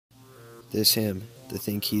This him, they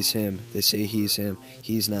think he's him, they say he's him,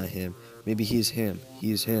 he's not him. Maybe he's him,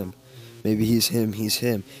 he's him. Maybe he's him,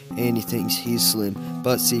 and he thinks he's slim,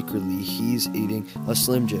 but secretly he's eating a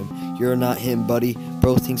Slim Jim. You're not him, buddy.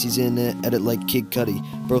 Bro thinks he's in it, edit like Kid Cudi.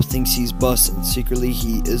 Bro thinks he's bustin', secretly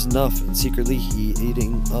he is nuffin'. Secretly he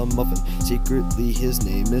eating a muffin. Secretly his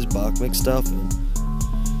name is Bach McStuffin'.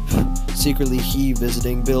 Secretly he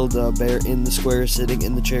visiting Build-A-Bear in the square, sitting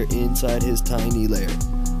in the chair inside his tiny lair,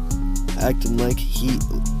 acting like he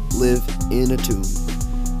live in a tomb.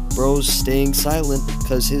 Bro's staying silent,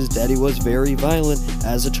 cause his daddy was very violent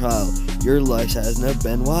as a child. Your life hasn't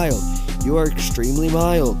been wild. You are extremely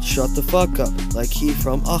mild. Shut the fuck up, like he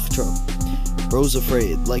from Achtung. Bro's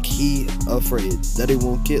afraid, like he afraid that he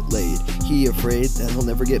won't get laid. He afraid that he'll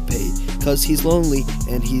never get paid, cause he's lonely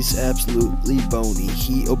and he's absolutely bony.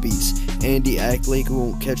 He obese, and he act like he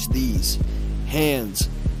won't catch these hands,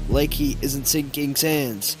 like he isn't sinking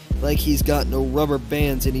sands, like he's got no rubber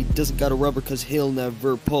bands, and he doesn't got a rubber cause he'll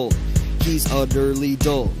never pull. He's utterly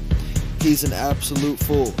dull. He's an absolute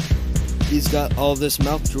fool. He's got all this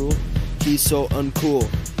mouth drool. He's so uncool.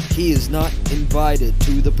 He is not invited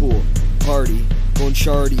to the pool party, going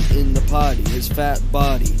shardy in the potty. His fat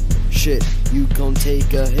body, shit, you gon'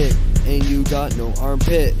 take a hit, and you got no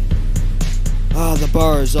armpit. Ah, the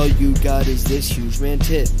bars, all you got is this huge man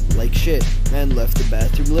tit. Like shit, man left the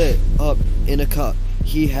bathroom lit up in a cup.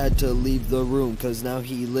 He had to leave the room, cause now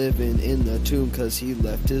he living in the tomb, cause he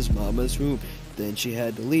left his mama's room, then she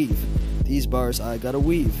had to leave. These bars I gotta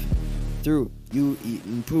weave through, you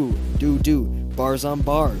eatin' poo, do, bars on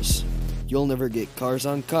bars. You'll never get cars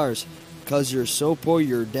on cars, cause you're so poor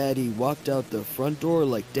your daddy walked out the front door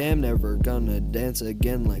like damn, never gonna dance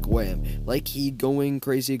again like Wham. Like he going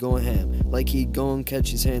crazy, going ham, like he gon' catch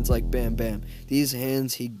his hands like Bam Bam. These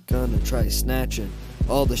hands he gonna try snatching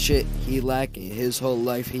all the shit he lacking, his whole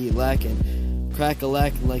life he lacking.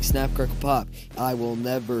 Crack-a-lackin' like snap, crackle, pop. I will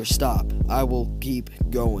never stop, I will keep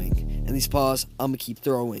going, and these paws I'ma keep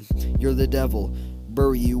throwing. You're the devil,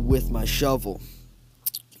 bury you with my shovel.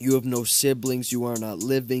 You have no siblings, you are not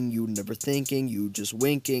living, you never thinking, you just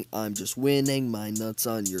winking. I'm just winning, my nuts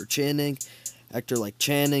on your chinning. Actor like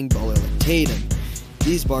Channing, baller like Tatum.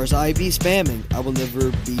 These bars I be spamming, I will never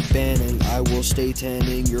be banning. I will stay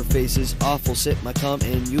tanning, your face is awful. Sip my cum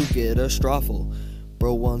and you get a stroffle.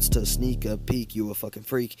 Bro wants to sneak a peek, you a fucking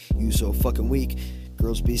freak, you so fucking weak.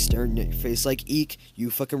 Girls be staring at your face like eek, you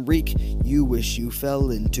fucking reek. You wish you fell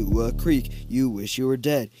into a creek, you wish you were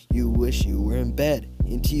dead, you wish you were in bed.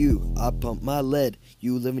 Into you I pump my lead,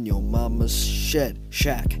 you live in your mama's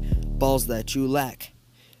shack, balls that you lack,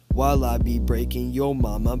 while I be breaking your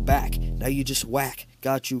mama back. Now you just whack,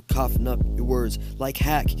 got you coughing up your words like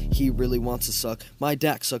hack. He really wants to suck my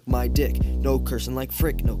dack, suck my dick. No cursing like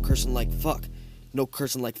frick, no cursing like fuck, no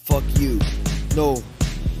cursing like fuck you. No,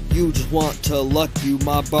 you just want to luck you,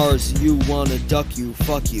 my bars, you wanna duck you,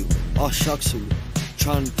 fuck you. Aw shucks, who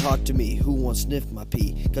trying to talk to me, who wants sniff my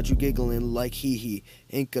pee? Got you giggling like hee.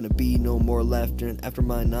 Ain't gonna be no more laughter, and after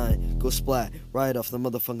my 9 go splat right off the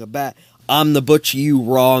motherfucking bat. I'm the butcher, you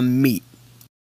raw meat.